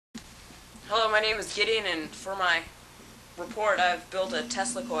Hello, my name is Gideon, and for my report I've built a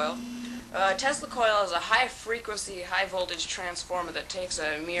Tesla coil. Tesla coil is a high-frequency, high-voltage transformer that takes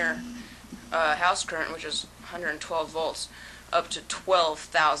a mere house current, which is 112 volts, up to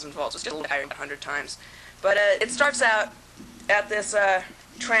 12,000 volts. It's just a little higher, 100 times. But it starts out at this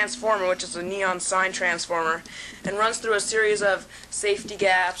transformer, which is a neon sign transformer, and runs through a series of safety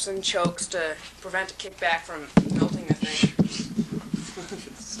gaps and chokes to prevent a kickback from melting the thing.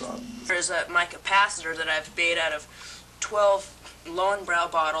 There's my capacitor that I've made out of 12 Lowenbrau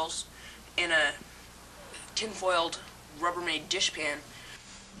bottles in a tinfoiled Rubbermaid dishpan.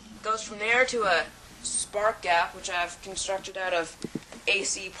 Goes from there to a spark gap, which I've constructed out of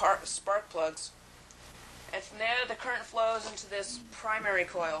AC spark plugs. And from there the current flows into this primary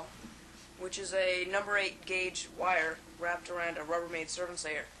coil, which is a number 8 gauge wire wrapped around a Rubbermaid servant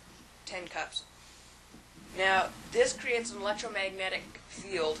sayer, 10 cups. Now, this creates an electromagnetic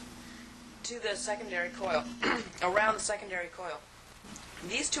field to the secondary coil, around the secondary coil.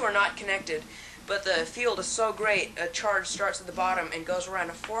 These two are not connected, but the field is so great, a charge starts at the bottom and goes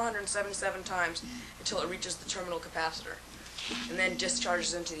around 477 times until it reaches the terminal capacitor, and then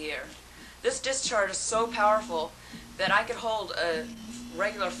discharges into the air. This discharge is so powerful that I could hold a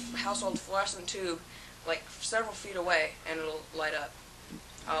regular household fluorescent tube like several feet away and it'll light up.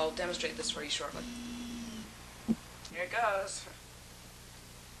 I'll demonstrate this for you shortly. Here it goes.